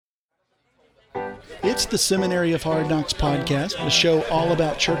It's the Seminary of Hard Knocks podcast, a show all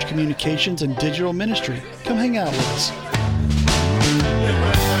about church communications and digital ministry. Come hang out with us.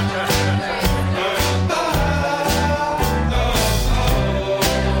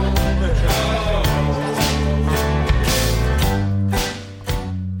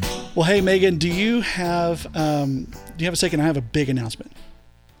 Well, hey, Megan, do you have a second? I have a big announcement.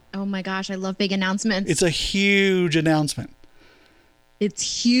 Oh my gosh, I love big announcements. It's a huge announcement.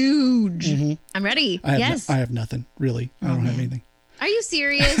 It's huge. Mm-hmm. I'm ready. I have nothing, really. I don't have anything. Are you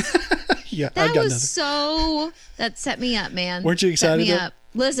serious? Yeah, I've got nothing. That set me up, man. Weren't you excited? Set me up.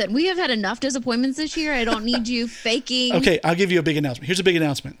 Listen, we have had enough disappointments this year. I don't need you faking. Okay, I'll give you a big announcement. Here's a big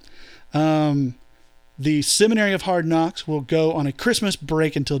announcement. The Seminary of Hard Knocks will go on a Christmas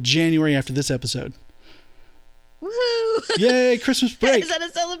break until January after this episode. Woohoo! Yay, Christmas break. Is that a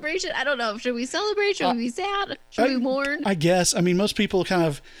celebration? I don't know. Should we celebrate? Should we be sad? Should we mourn? I guess. I mean, most people kind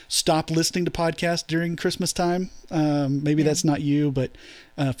of stop listening to podcasts during Christmas time. Maybe that's not you, but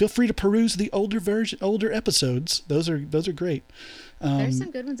feel free to peruse the older episodes. Those are great. There's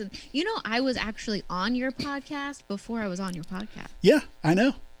some good ones. I was actually on your podcast before I was on your podcast. Yeah, I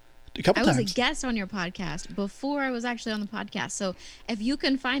know. A couple times. I was a guest on your podcast before I was actually on the podcast. So if you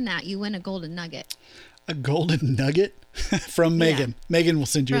can find that, you win a golden nugget. A golden nugget from Megan. Yeah. Megan will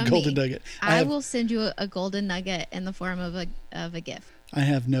send you a golden nugget. I will send you a golden nugget in the form of a gift. I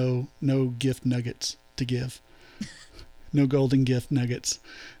have no gift nuggets to give. No golden gift nuggets.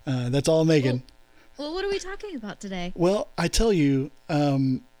 That's all Megan. Well, what are we talking about today? Well, I tell you.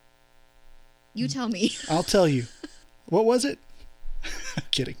 You tell me. I'll tell you. What was it? I'm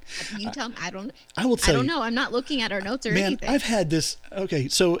kidding. You tell me. I don't know. I'm not looking at our notes or anything. I've had this. Okay,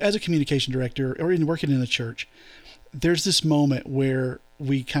 so as a communication director or in working in the church, there's this moment where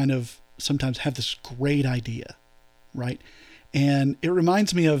we kind of sometimes have this great idea, right? And it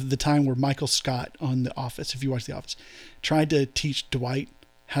reminds me of the time where Michael Scott on The Office, if you watch The Office, tried to teach Dwight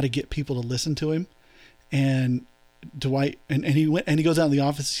how to get people to listen to him. And Dwight and he goes out in the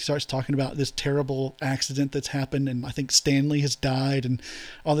office. He starts talking about this terrible accident that's happened, and I think Stanley has died, and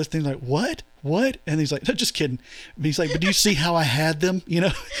all this thing. Like, what? And he's like, no, just kidding. And he's like, but do you see how I had them?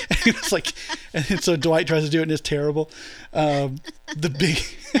 And it's like, and so Dwight tries to do it, and it's terrible. Now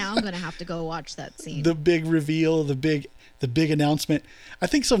I'm gonna have to go watch that scene. The big reveal, the big announcement. I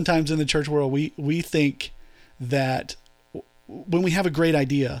think sometimes in the church world, we think that when we have a great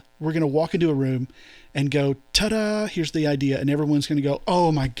idea, we're gonna walk into a room and go, ta-da, here's the idea. And everyone's going to go,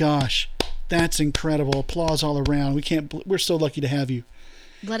 oh my gosh, that's incredible. Applause all around. We're so lucky to have you.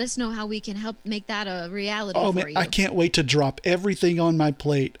 Let us know how we can help make that a reality for you. I can't wait to drop everything on my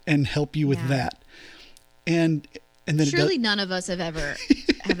plate and help you with that. And then surely none of us have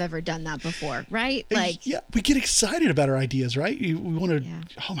ever done that before, right? Like, yeah, we get excited about our ideas, right? We want to,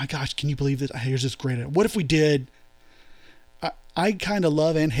 oh my gosh, can you believe this? Here's this great idea. What if we did? I kind of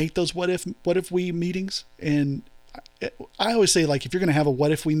love and hate those what if we meetings. And I always say, like, if you're going to have a what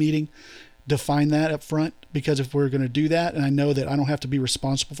if we meeting, define that up front, because if we're going to do that, and I know that I don't have to be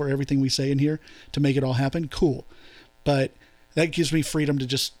responsible for everything we say in here to make it all happen, cool. But that gives me freedom to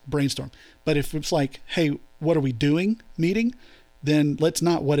just brainstorm. But if it's like, hey, what are we doing meeting? Then let's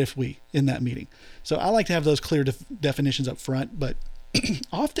not what if we in that meeting. So I like to have those clear definitions up front, but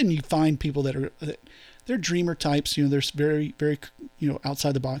often you find people that they're dreamer types. There's very, very,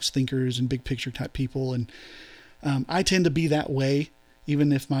 outside the box thinkers and big picture type people. And I tend to be that way,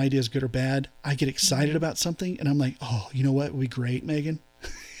 even if my idea is good or bad. I get excited about something and I'm like, oh, you know what? It would be great, Megan.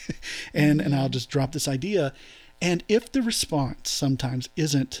 and I'll just drop this idea. And if the response sometimes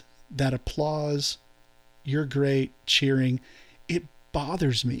isn't that applause, you're great, cheering, it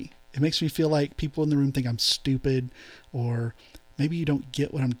bothers me. It makes me feel like people in the room think I'm stupid, or maybe you don't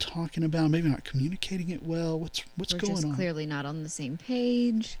get what I'm talking about. Maybe I'm not communicating it well. What's going on? We're just clearly not on the same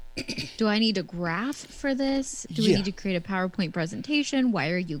page. Do I need a graph for this? Do we need to create a PowerPoint presentation? Why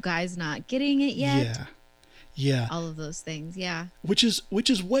are you guys not getting it yet? Yeah. All of those things. Yeah. Which is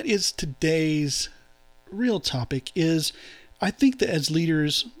what is today's real topic is, I think that as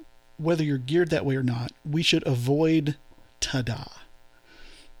leaders, whether you're geared that way or not, we should avoid ta-da.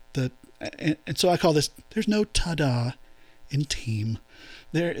 And so I call this, there's no ta-da in team.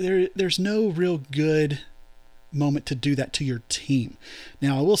 There's no real good moment to do that to your team.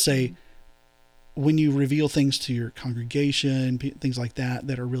 Now, I will say, when you reveal things to your congregation, things like that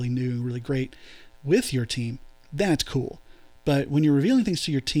are really new, really great with your team, that's cool. But when you're revealing things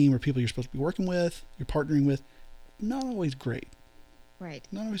to your team or people you're supposed to be working with, you're partnering with, not always great. Right.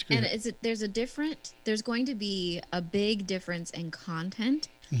 Not always great. And there's going to be a big difference in content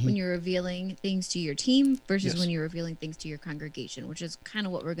when you're revealing things to your team versus Yes. when you're revealing things to your congregation, which is kind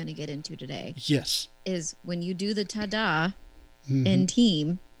of what we're going to get into today. Yes. Is when you do the ta-da Mm-hmm. in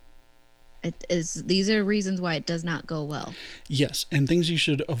team, these are reasons why it does not go well. Yes, and things you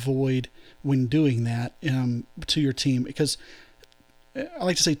should avoid when doing that to your team, because I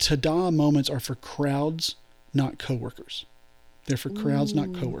like to say ta-da moments are for crowds, not coworkers. They're for crowds,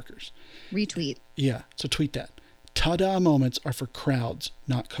 not coworkers. Retweet. Yeah, so tweet that. Ta-da moments are for crowds,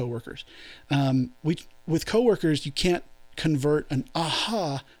 not coworkers. With coworkers, you can't convert an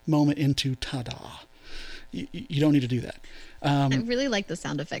aha moment into ta-da. You don't need to do that. I really like the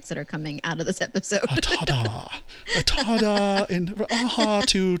sound effects that are coming out of this episode. A ta-da, and aha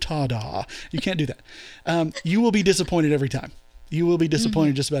to ta-da. You can't do that. You will be disappointed every time. You will be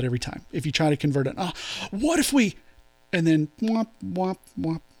disappointed just about every time if you try to convert it. What if we, and then womp womp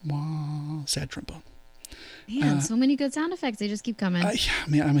womp womp, sad trombone. Man, so many good sound effects. They just keep coming. Yeah,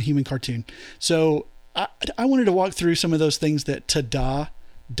 man, I'm a human cartoon. So I wanted to walk through some of those things that ta-da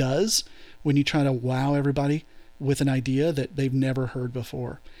does when you try to wow everybody with an idea that they've never heard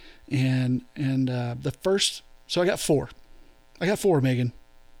before. And the first, so I got four, Megan.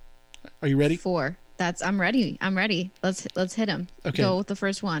 Are you ready? 4. I'm ready. Let's hit them. Okay. Go with the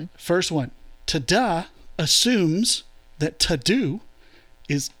first one. First one. Ta-da assumes that to-do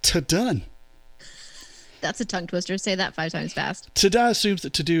is to-done. That's a tongue twister. Say that 5 times fast. Ta-da assumes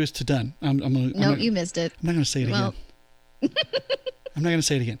that to-do is to-done. You missed it. I'm not going to say it again. I'm not going to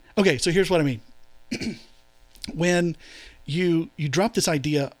say it again. Okay, so here's what I mean. When you drop this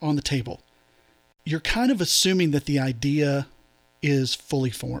idea on the table, you're kind of assuming that the idea is fully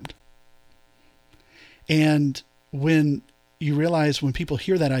formed. And when you realize when people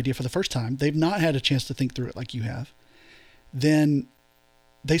hear that idea for the first time, they've not had a chance to think through it like you have, then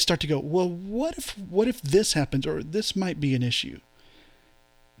they start to go, well, what if this happens, or this might be an issue?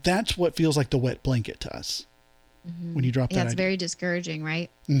 That's what feels like the wet blanket to us when you drop that idea. It's very discouraging, right?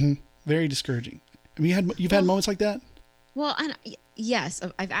 Mm-hmm. Very discouraging. I mean, you've had moments like that? Well, yes,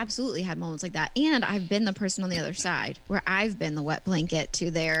 I've absolutely had moments like that. And I've been the person on the other side where I've been the wet blanket to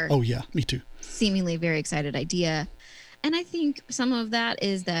their Oh, yeah, me too. seemingly very excited idea. And I think some of that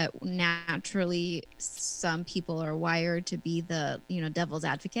is that naturally some people are wired to be the, devil's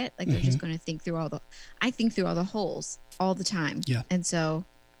advocate. Like they're just going to think through I think through all the holes all the time. Yeah. And so,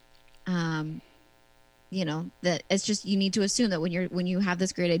 that it's just, you need to assume that when you have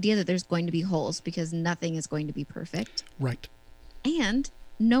this great idea that there's going to be holes because nothing is going to be perfect. Right. And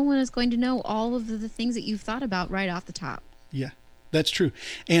no one is going to know all of the things that you've thought about right off the top. Yeah, that's true.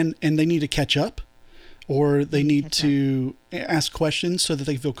 And they need to catch up, or they need to ask questions so that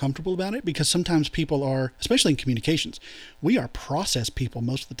they feel comfortable about it, because sometimes people are, especially in communications, we are process people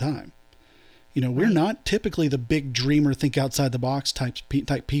most of the time. We're not typically the big dreamer, think outside the box type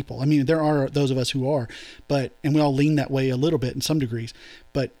people. I mean, there are those of us who are, and we all lean that way a little bit in some degrees,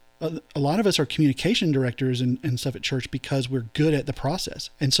 but a lot of us are communication directors and stuff at church because we're good at the process.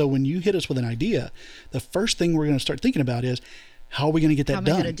 And so when you hit us with an idea, the first thing we're going to start thinking about is, how are we going to get that done?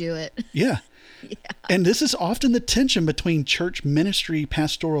 How am I going to do it? Yeah. And this is often the tension between church ministry,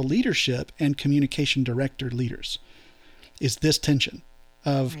 pastoral leadership, and communication director leaders, is this tension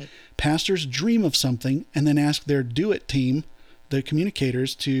of pastors dream of something and then ask their do it team, the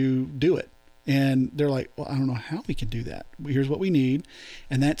communicators, to do it. And they're like, well, I don't know how we can do that. Here's what we need.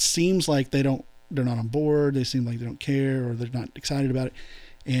 And that seems like they're not on board. They seem like they don't care, or they're not excited about it,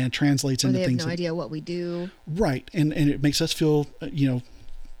 and translates into things. They have no idea what we do. Right. And it makes us feel,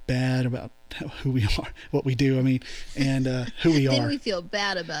 bad about who we are, what we do. I mean, and who we are. Then we feel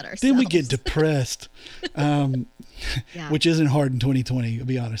bad about ourselves. Then we get depressed, which isn't hard in 2020, to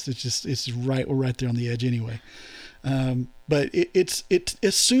be honest. We're right there on the edge anyway. But it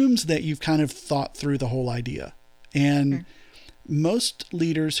assumes that you've kind of thought through the whole idea. And most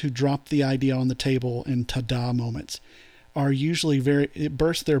leaders who drop the idea on the table in ta-da moments are usually it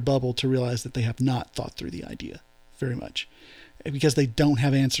bursts their bubble to realize that they have not thought through the idea very much, because they don't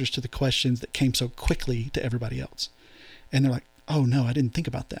have answers to the questions that came so quickly to everybody else. And they're like, oh no, I didn't think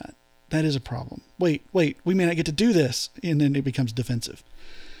about that. That is a problem. Wait, we may not get to do this. And then it becomes defensive.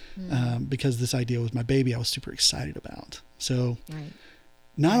 Because this idea was my baby I was super excited about. So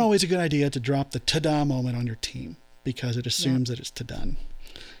not always a good idea to drop the ta-da moment on your team, because it assumes that it's ta-done,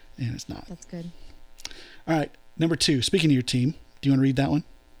 and it's not. That's good. All right. Number 2, speaking of your team, do you want to read that one?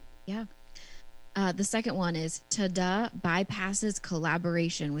 Yeah. The second one is ta-da bypasses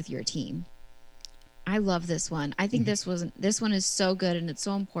collaboration with your team. I love this one. I think this one is so good, and it's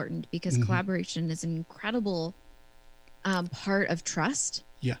so important because collaboration is an incredible part of trust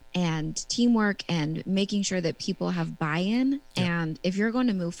Yeah. and teamwork and making sure that people have buy-in. Yeah. And if you're going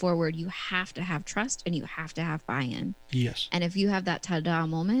to move forward, you have to have trust and you have to have buy-in. Yes. And if you have that ta-da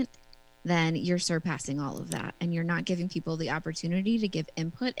moment, then you're surpassing all of that and you're not giving people the opportunity to give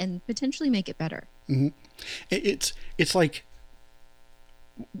input and potentially make it better. Mm-hmm. It's like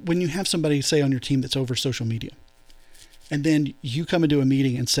when you have somebody, say, on your team that's over social media, and then you come into a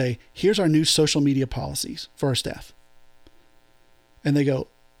meeting and say, here's our new social media policies for our staff. And they go,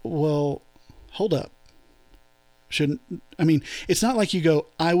 well, hold up. It's not like you go,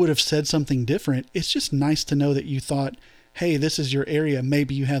 I would have said something different. It's just nice to know that you thought, hey, this is your area.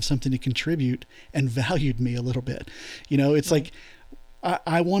 Maybe you have something to contribute, and valued me a little bit. It's right. Like,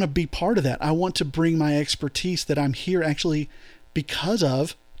 I want to be part of that. I want to bring my expertise that I'm here actually because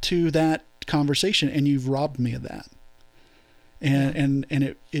of to that conversation, and you've robbed me of that. And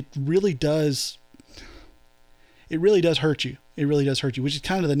it really does hurt you. It really does hurt you, which is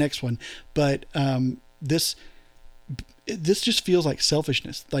kind of the next one. But this just feels like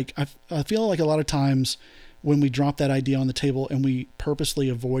selfishness. Like I feel like a lot of times when we drop that idea on the table and we purposely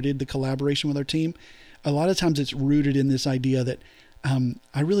avoided the collaboration with our team, a lot of times it's rooted in this idea that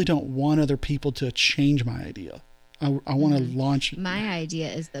I really don't want other people to change my idea. I want to launch. My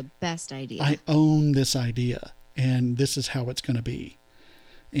idea is the best idea. I own this idea, and this is how it's going to be.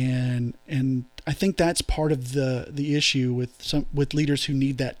 And I think that's part of the issue with leaders who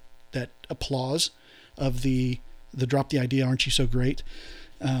need that applause of the drop the idea, aren't you so great?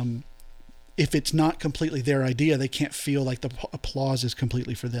 If it's not completely their idea, they can't feel like the applause is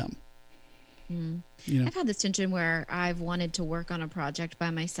completely for them. I've had this tension where I've wanted to work on a project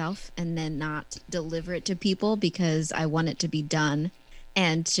by myself and then not deliver it to people because I want it to be done,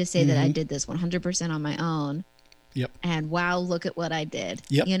 and just say that I did this 100% on my own. Yep. And wow, look at what I did.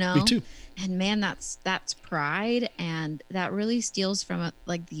 Yep. Me too. And man, that's pride, and that really steals from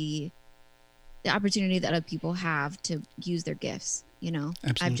the opportunity that other people have to use their gifts.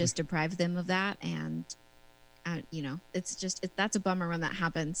 Absolutely. I've just deprived them of that, and that's a bummer when that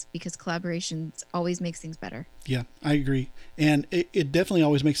happens, because collaboration always makes things better. Yeah, I agree. And it definitely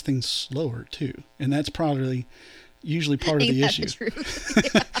always makes things slower too. And that's probably usually part of the issue.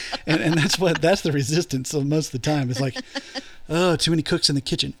 Yeah. and that's the resistance. So most of the time it's like, oh, too many cooks in the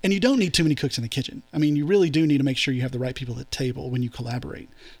kitchen. And you don't need too many cooks in the kitchen. I mean, you really do need to make sure you have the right people at the table when you collaborate.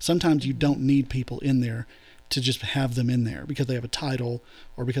 Sometimes you don't need people in there to just have them in there because they have a title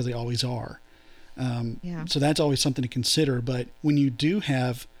or because they always are. So that's always something to consider. But when you do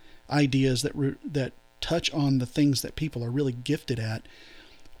have ideas that touch on the things that people are really gifted at,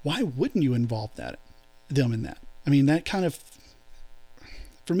 why wouldn't you involve them in that? I mean, that kind of,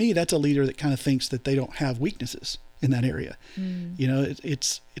 for me, that's a leader that kind of thinks that they don't have weaknesses in that area.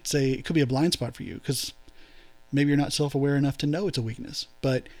 It could be a blind spot for you because maybe you're not self-aware enough to know it's a weakness,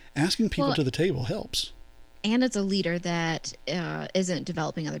 but asking people to the table helps. And it's a leader that isn't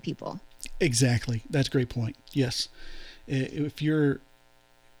developing other people. Exactly. That's a great point. Yes. If you're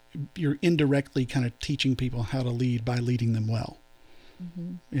indirectly kind of teaching people how to lead by leading them well.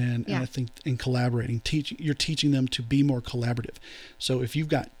 And I think in collaborating, you're teaching them to be more collaborative. So if you've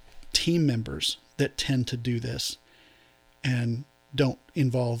got team members that tend to do this and don't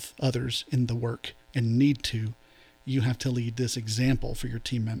involve others in the work and need to, you have to lead this example for your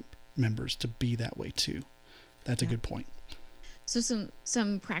team members to be that way too. That's a good point. So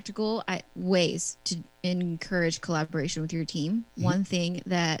some practical ways to encourage collaboration with your team. One thing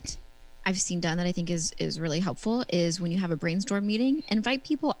that I've seen done that I think is really helpful is when you have a brainstorm meeting, invite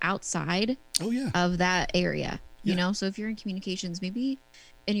people outside of that area. So if you're in communications, maybe,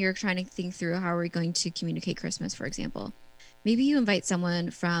 and you're trying to think through how are we going to communicate Christmas, for example, maybe you invite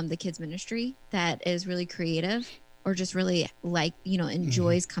someone from the kids ministry that is really creative or just really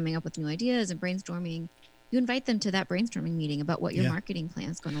enjoys coming up with new ideas and brainstorming. You invite them to that brainstorming meeting about what your marketing plan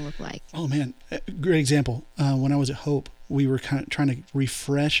is going to look like. Oh man, great example. When I was at Hope, we were kind of trying to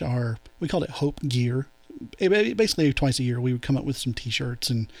refresh we called it Hope Gear. Basically twice a year, we would come up with some t-shirts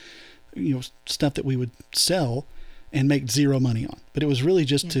and, stuff that we would sell and make zero money on. But it was really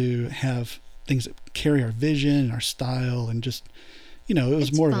just to have things that carry our vision and our style and just, it was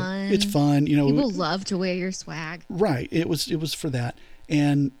it's fun. People love to wear your swag. Right. It was for that.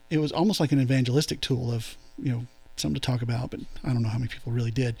 And it was almost like an evangelistic tool of, something to talk about, but I don't know how many people really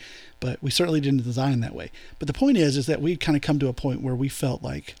did, but we certainly didn't design that way. But the point is that we'd kind of come to a point where we felt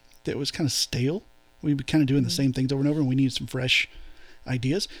like it was kind of stale. We'd be kind of doing the same things over and over, and we needed some fresh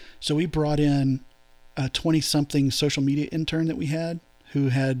ideas. So we brought in a 20-something social media intern that we had who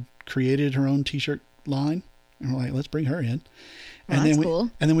had created her own t-shirt line. And we're like, let's bring her in. Well, and then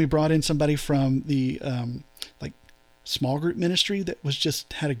cool. And then we brought in somebody from the, small group ministry that was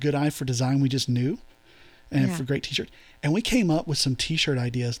just had a good eye for design. We just knew, and for great t-shirts. And we came up with some t-shirt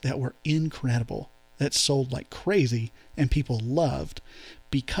ideas that were incredible, that sold like crazy and people loved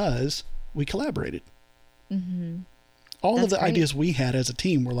because we collaborated. Mm-hmm. All That's of the great. ideas we had as a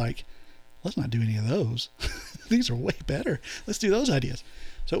team were like, let's not do any of those. These are way better. Let's do those ideas.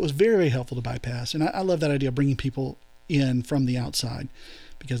 So it was very, very helpful to bypass. And I love that idea of bringing people in from the outside,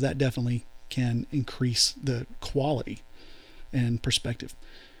 because that definitely can increase the quality and perspective.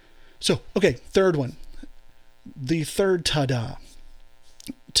 So, okay, third one. The third ta-da.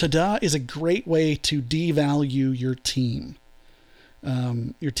 Ta-da is a great way to devalue your team,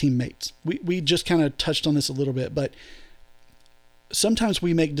 your teammates. We just kind of touched on this a little bit, but sometimes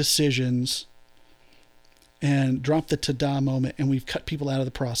we make decisions and drop the ta-da moment, and we've cut people out of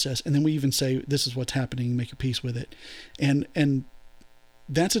the process, and then we even say, this is what's happening, make your peace with it. And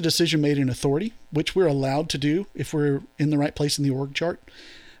that's a decision made in authority, which we're allowed to do if we're in the right place in the org chart,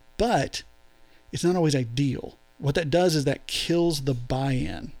 but it's not always ideal. What that does is that kills the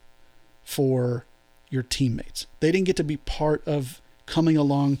buy-in for your teammates. They didn't get to be part of coming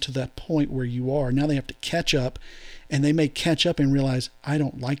along to that point where you are. Now they have to catch up, and they may catch up and realize, I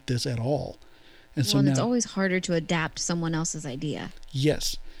don't like this at all. And so now, it's always harder to adapt someone else's idea.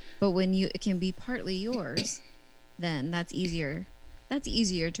 Yes. But when it can be partly yours, then that's easier. That's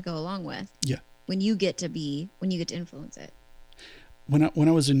easier to go along with. Yeah. When you get to influence it. When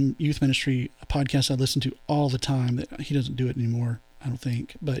I was in youth ministry, a podcast I listened to all the time, that he doesn't do it anymore, I don't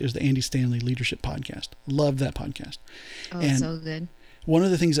think, but it was the Andy Stanley Leadership Podcast. Loved that podcast. Oh, and so good. One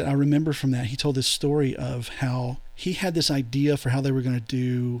of the things that I remember from that, he told this story of how he had this idea for how they were going to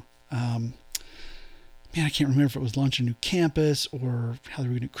do, I can't remember if it was launch a new campus or how they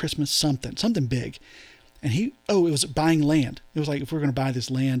were going to do Christmas, something big. And it was buying land. It was like, if we're going to buy this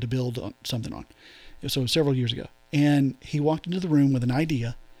land to build something on. So several years ago. And he walked into the room with an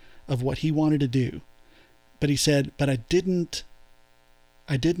idea of what he wanted to do. But he said, but I didn't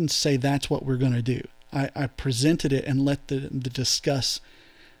say that's what we're going to do. I presented it and let the discuss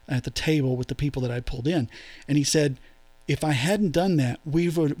at the table with the people that I pulled in. And he said, if I hadn't done that, we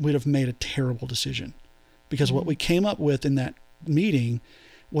would have made a terrible decision. Because what we came up with in that meeting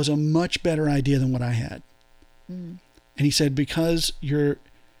was a much better idea than what I had. And he said, because you're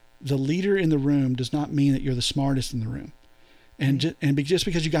the leader in the room does not mean that you're the smartest in the room. And just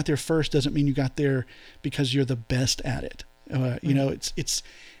because you got there first doesn't mean you got there because you're the best at it. You know, it's.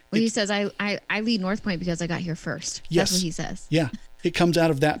 Well, he says, I lead North Point because I got here first. Yes. That's what he says. Yeah. It comes out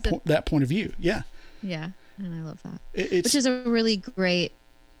of that point of view. Yeah. Yeah. And I love that. Which is a really great,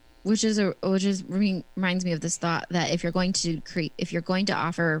 reminds me of this thought that if you're going to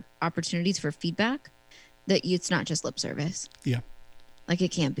offer opportunities for feedback, that it's not just lip service. Yeah. Like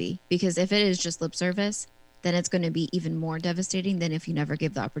it can't be, because if it is just lip service, then it's going to be even more devastating than if you never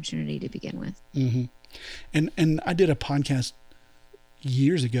give the opportunity to begin with. Mm-hmm. And I did a podcast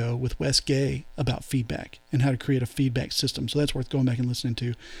years ago with Wes Gay about feedback and how to create a feedback system. So that's worth going back and listening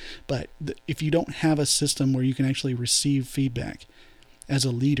to. But if you don't have a system where you can actually receive feedback as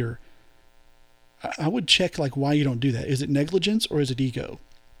a leader, I would check like why you don't do that. Is it negligence or is it ego?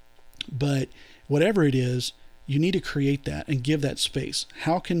 But whatever it is, you need to create that and give that space.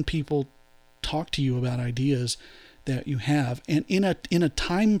 How can people talk to you about ideas that you have, and in a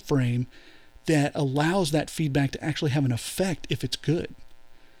time frame that allows that feedback to actually have an effect if it's good?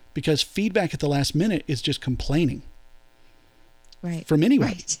 Because feedback at the last minute is just complaining. Right. From anyone.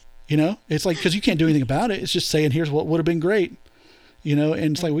 Right. You know, it's like, because you can't do anything about it. It's just saying, here's what would have been great. You know,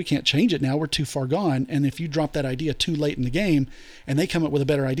 and it's like, we can't change it now. We're too far gone. And if you drop that idea too late in the game and they come up with a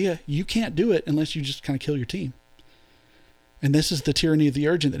better idea, you can't do it unless you just kind of kill your team. And this is the tyranny of the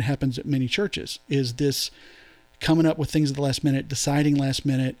urgent that happens at many churches, is this coming up with things at the last minute, deciding last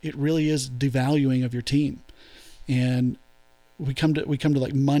minute. It really is devaluing of your team. And we come to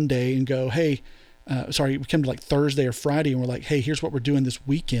like Monday and go, hey, we come to like Thursday or Friday and we're like, hey, here's what we're doing this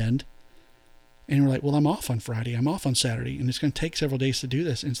weekend. And we're like, well, I'm off on Friday. I'm off on Saturday. And it's going to take several days to do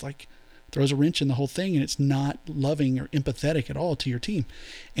this. And it's like, throws a wrench in the whole thing. And it's not loving or empathetic at all to your team.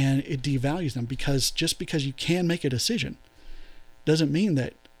 And it devalues them, because just because you can make a decision doesn't mean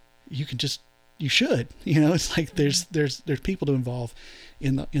that you should, you know. It's like there's people to involve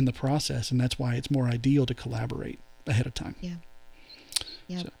in the process. And that's why it's more ideal to collaborate ahead of time. Yeah.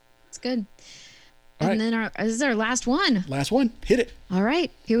 Yeah. So. It's good. All and right. Then this is our last one. Last one. Hit it. All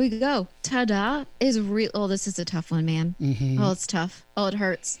right. Here we go. Ta-da is real. Oh, this is a tough one, man. Mm-hmm. Oh, it's tough. Oh, it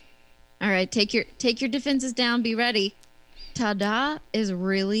hurts. All right. Take your defenses down. Be ready. Ta-da is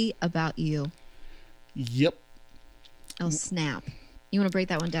really about you. Yep. Oh, snap. You want to break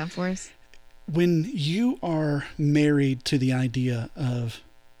that one down for us? when you are married to the idea of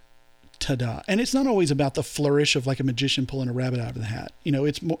ta-da, and it's not always about the flourish of like a magician pulling a rabbit out of the hat.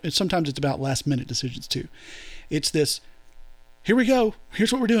 Sometimes it's about last minute decisions too. It's this, here we go,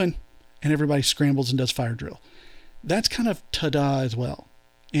 here's what we're doing, and everybody scrambles and does fire drill. That's kind of ta-da as well.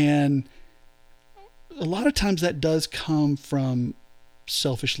 And a lot of times that does come from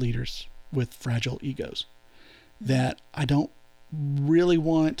selfish leaders with fragile egos that I don't really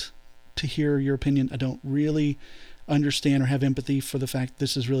want to hear your opinion. I don't really understand or have empathy for the fact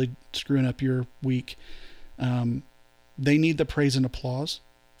this is really screwing up your week. They need the praise and applause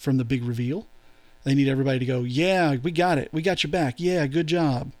from the big reveal. They need everybody to go, yeah, we got it. We got your back. Yeah, good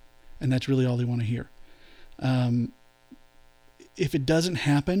job. And that's really all they want to hear. If it doesn't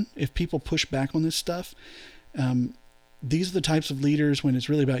happen, if people push back on this stuff, these are the types of leaders when it's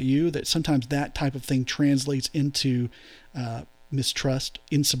really about you that sometimes that type of thing translates into mistrust,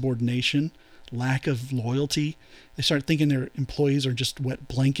 insubordination, lack of loyalty. They start thinking their employees are just wet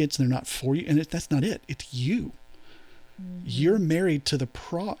blankets and they're not for you. And that's not it. It's you. Mm-hmm. You're married to the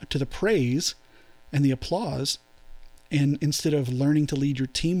praise and the applause, and instead of learning to lead your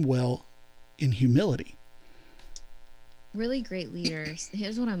team well in humility. Really great leaders.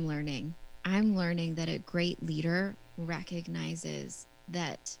 Here's what I'm learning. I'm learning that a great leader recognizes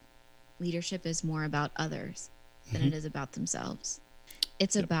that leadership is more about others than it is about themselves.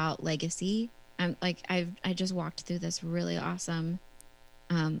 It's about legacy. I just walked through this really awesome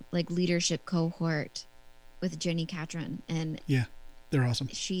leadership cohort with Jenny Catron, and yeah, they're awesome.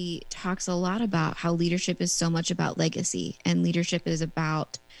 She talks a lot about how leadership is so much about legacy, and leadership is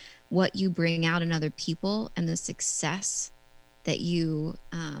about what you bring out in other people and the success that you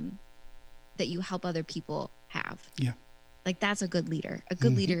help other people have. Yeah. Like that's a good leader. A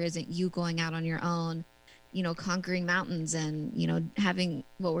good leader isn't you going out on your own, conquering mountains and, having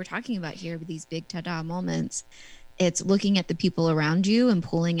what we're talking about here with these big ta-da moments. It's looking at the people around you and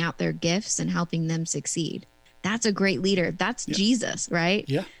pulling out their gifts and helping them succeed. That's a great leader. That's Jesus, right?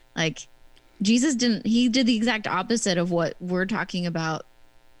 Yeah. Like Jesus he did the exact opposite of what we're talking about.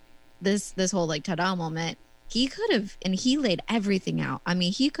 This whole like ta-da moment. He could have, and he laid everything out. I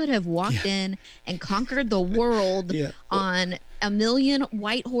mean, he could have walked in and conquered the world on 1 million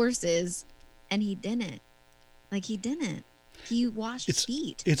white horses, and he didn't. Like he didn't. He washed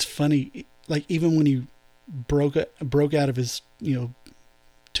feet. It's funny. Like even when he broke out of his,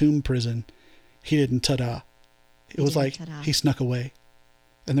 tomb prison, he didn't ta-da. It was like he snuck away,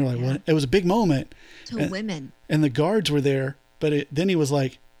 and they're like, "What?" It was a big moment to women, and the guards were there. But then he was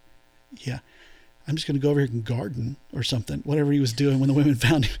like, "Yeah, I'm just going to go over here and garden or something." Whatever he was doing when the women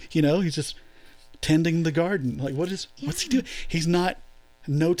found him, he's just tending the garden. Like, what's he doing? He's not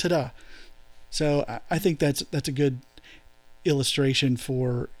no ta-da. So I think that's a good illustration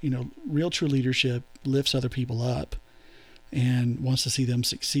for, real true leadership lifts other people up and wants to see them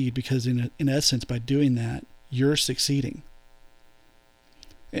succeed, because in essence, by doing that, you're succeeding.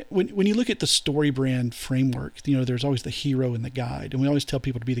 When you look at the StoryBrand framework, there's always the hero and the guide, and we always tell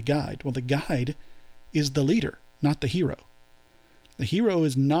people to be the guide. Well, the guide is the leader, not the hero. The hero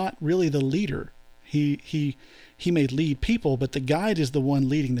is not really the leader. He may lead people, but the guide is the one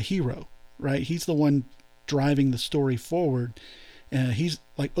leading the hero, right? He's the one driving the story forward. He's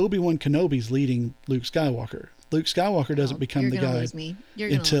like Obi-Wan Kenobi's leading Luke Skywalker. Luke Skywalker doesn't become the guide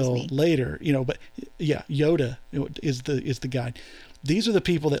until later, but Yoda is the guide. These are the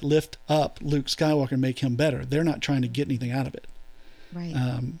people that lift up Luke Skywalker and make him better. They're not trying to get anything out of it. Right.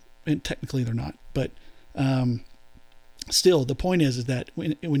 And technically they're not, but still the point is that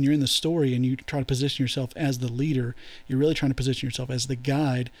when you're in the story and you try to position yourself as the leader, you're really trying to position yourself as the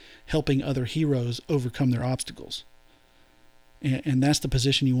guide, helping other heroes overcome their obstacles. And that's the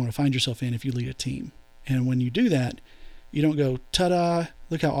position you want to find yourself in if you lead a team. And when you do that, you don't go, ta-da,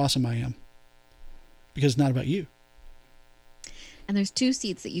 look how awesome I am. Because it's not about you. And there's 2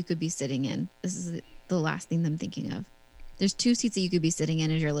 seats that you could be sitting in. This is the last thing I'm thinking of. There's 2 seats that you could be sitting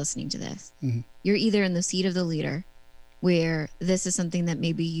in as you're listening to this. Mm-hmm. You're either in the seat of the leader, where this is something that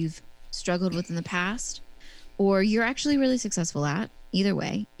maybe you've struggled with in the past, or you're actually really successful at. Either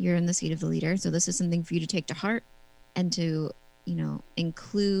way, you're in the seat of the leader. So this is something for you to take to heart and to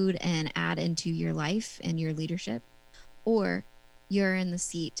include and add into your life and your leadership. Or you're in the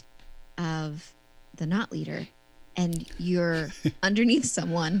seat of the not leader and you're underneath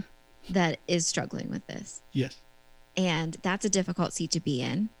someone that is struggling with this. Yes. And that's a difficult seat to be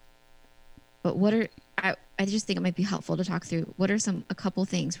in. But I just think it might be helpful to talk through what are a couple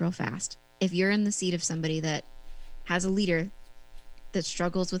things real fast. If you're in the seat of somebody that has a leader that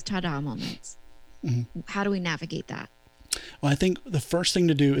struggles with ta-da moments, how do we navigate that? Well, I think the first thing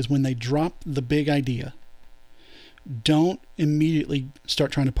to do is when they drop the big idea, don't immediately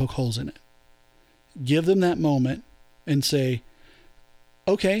start trying to poke holes in it. Give them that moment and say,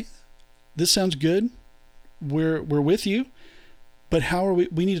 okay, this sounds good. We're with you, but how are we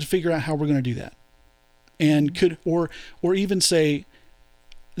need to figure out how we're going to do that. And or even say,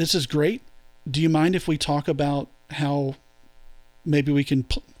 this is great. Do you mind if we talk about how maybe we can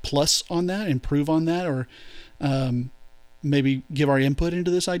plus on that, improve on that, or maybe give our input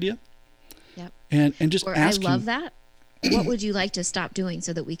into this idea? Yep. And just ask. I love that. What would you like to stop doing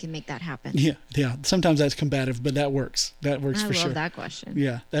so that we can make that happen? Yeah. Sometimes that's combative, but that works. That works for sure. I love that question.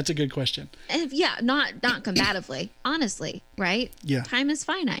 Yeah, that's a good question. And not combatively, honestly, right? Yeah. Time is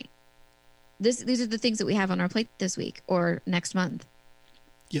finite. These are the things that we have on our plate this week or next month.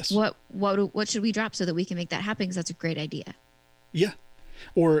 Yes. What should we drop so that we can make that happen? Because that's a great idea. Yeah.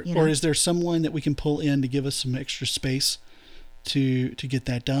 Or is there someone that we can pull in to give us some extra space to get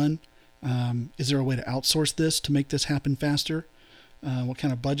that done? Is there a way to outsource this to make this happen faster? What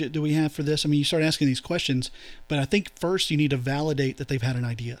kind of budget do we have for this? I mean, you start asking these questions, but I think first you need to validate that they've had an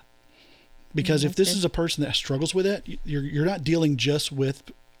idea. Because if this is a person that struggles with it, you're not dealing just with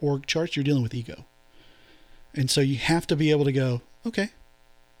org charts, you're dealing with ego. And so you have to be able to go, okay,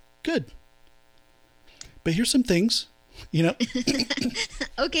 good. But here's some things,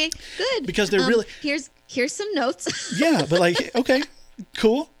 Okay, good. Because they're really... Here's some notes. Yeah, but like, okay,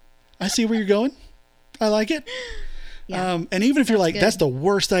 cool. I see where you're going. I like it. Yeah. And even if you're like, that's the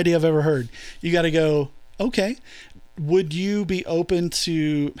worst idea I've ever heard, you got to go, okay, would you be open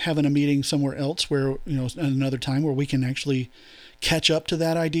to having a meeting somewhere else where, another time where we can actually catch up to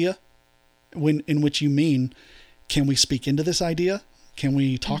that idea? In which you mean, can we speak into this idea? Can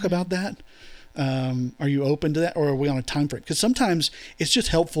we talk about that? Are you open to that? Or are we on a time frame? Because sometimes it's just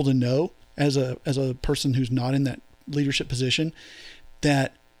helpful to know as a person who's not in that leadership position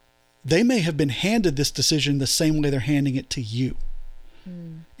that they may have been handed this decision the same way they're handing it to you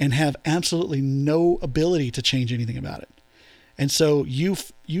and have absolutely no ability to change anything about it. And so you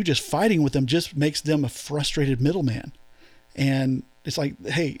just fighting with them just makes them a frustrated middleman. And it's like,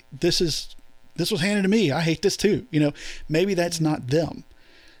 hey, this was handed to me. I hate this too. Maybe that's not them.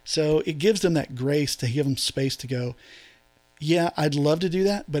 So it gives them that grace to give them space to go, yeah, I'd love to do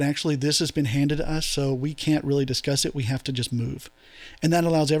that, but actually this has been handed to us, so we can't really discuss it. We have to just move. And that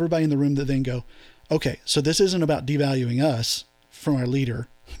allows everybody in the room to then go, okay, so this isn't about devaluing us from our leader.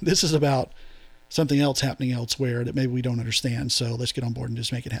 This is about something else happening elsewhere that maybe we don't understand. So let's get on board and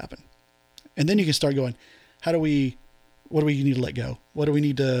just make it happen. And then you can start going, what do we need to let go? What do we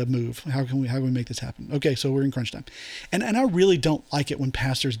need to move? How can we make this happen? Okay, so we're in crunch time. And I really don't like it when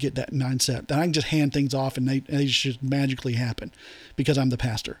pastors get that mindset that I can just hand things off and they should magically happen because I'm the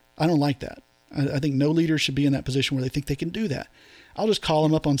pastor. I don't like that. I think no leader should be in that position where they think they can do that. I'll just call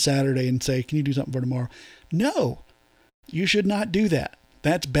them up on Saturday and say, can you do something for tomorrow? No, you should not do that.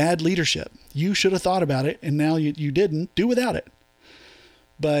 That's bad leadership. You should have thought about it, and now you didn't. Do without it.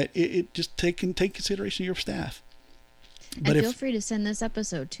 But it just take consideration of your staff. But feel free to send this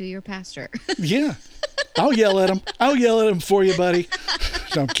episode to your pastor. Yeah. I'll yell at him. I'll yell at him for you, buddy.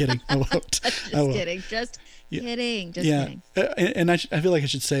 No, I'm kidding. I won't. Just kidding. Just kidding. And I feel like I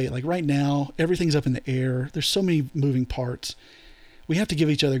should say, like right now, everything's up in the air. There's so many moving parts. We have to give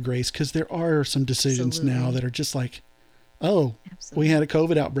each other grace because there are some decisions now that are just like, oh, we had a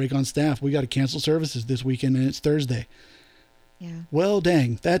COVID outbreak on staff. We got to cancel services this weekend and it's Thursday. Yeah. Well,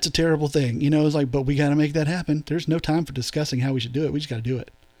 dang, that's a terrible thing. It's like, but we got to make that happen. There's no time for discussing how we should do it. We just got to do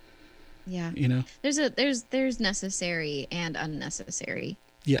it. Yeah. There's necessary and unnecessary.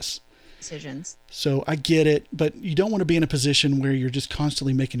 Yes. Decisions. So I get it, but you don't want to be in a position where you're just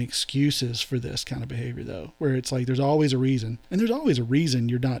constantly making excuses for this kind of behavior though, where it's like, there's always a reason, and there's always a reason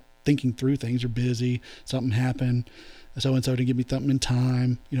you're not thinking through things. You're busy. Something happened. So-and-so didn't give me something in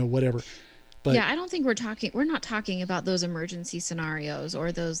time, whatever. But yeah, I don't think we're not talking about those emergency scenarios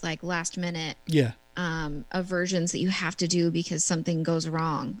or those like last minute aversions that you have to do because something goes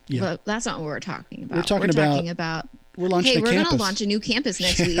wrong. Yeah. But that's not what we're talking about. We're talking about we're launching we're going to launch a new campus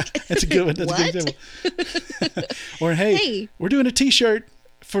next week. That's a good one. That's a good example. Or hey, we're doing a t-shirt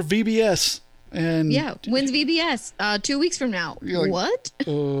for VBS. And when's VBS? 2 weeks from now. Like, what?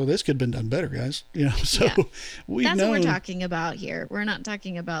 Oh, this could have been done better, guys. That's what we're talking about here. We're not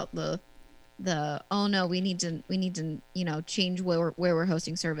talking about the oh no, we need to change where we're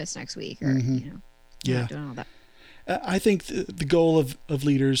hosting service next week or doing all that. I think the goal of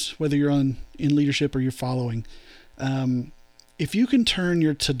leaders, whether you're in leadership or you're following, if you can turn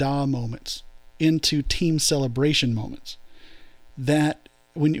your ta-da moments into team celebration moments, that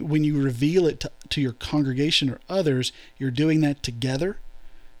when you reveal it to your congregation or others, you're doing that together,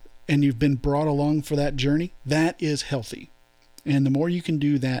 and you've been brought along for that journey. That is healthy. And the more you can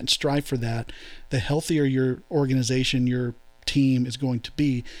do that and strive for that, the healthier your organization, your team is going to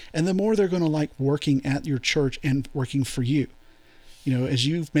be, and the more they're going to like working at your church and working for you. You know, as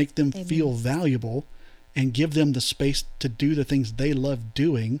you make them Amen. feel valuable and give them the space to do the things they love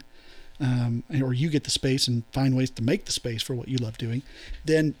doing, or you get the space and find ways to make the space for what you love doing,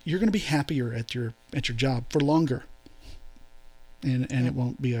 then you're going to be happier at your job for longer. And it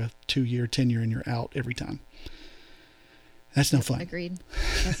won't be a 2-year tenure and you're out every time. That's no fun. Agreed.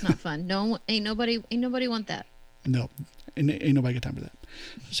 That's not fun. No, ain't nobody want that. No, ain't nobody got time for that.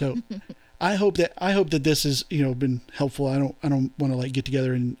 So I hope that this has, you know, been helpful. I don't want to like get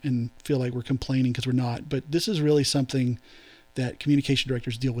together and feel like we're complaining, because we're not, but this is really something that communication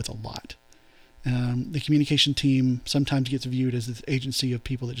directors deal with a lot. The communication team sometimes gets viewed as this agency of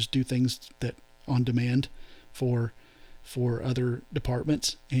people that just do things that on demand for other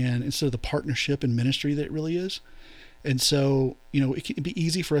departments, and instead of the partnership and ministry that it really is. And so, you know, it can be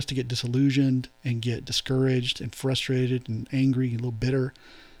easy for us to get disillusioned and get discouraged and frustrated and angry and a little bitter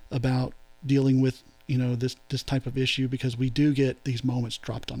about dealing with, you know, this type of issue, because we do get these moments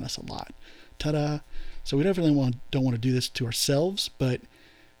dropped on us a lot. Ta-da! So we definitely don't want to do this to ourselves, but,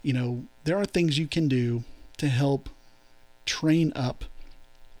 you know, there are things you can do to help train up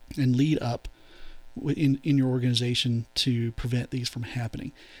and lead up in your organization to prevent these from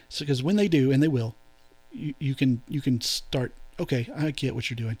happening. So, because when they do, and they will, you can start, okay, I get what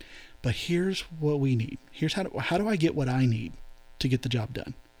you're doing, but here's what we need. Here's how do I get what I need to get the job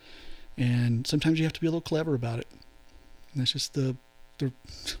done? And sometimes you have to be a little clever about it. And that's just the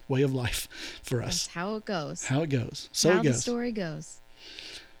way of life for us. That's how it goes. How it goes. So how it goes. the story goes.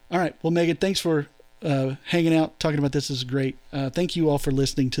 All right. Well, Megan, thanks for hanging out, talking about this. This is great. Thank you all for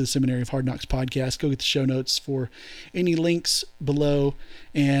listening to the Seminary of Hard Knocks podcast. Go get the show notes for any links below,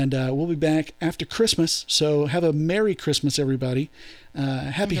 and we'll be back after Christmas. So have a Merry Christmas, everybody.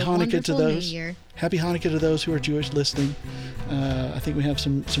 Happy Hanukkah to those. Happy Hanukkah to those who are Jewish listening. I think we have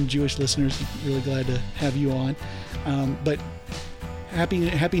some Jewish listeners. Really glad to have you on. But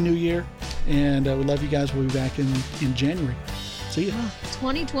happy New Year, and we love you guys. We'll be back in January. See ya.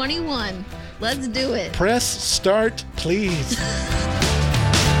 2021. Let's do it. Press start, please.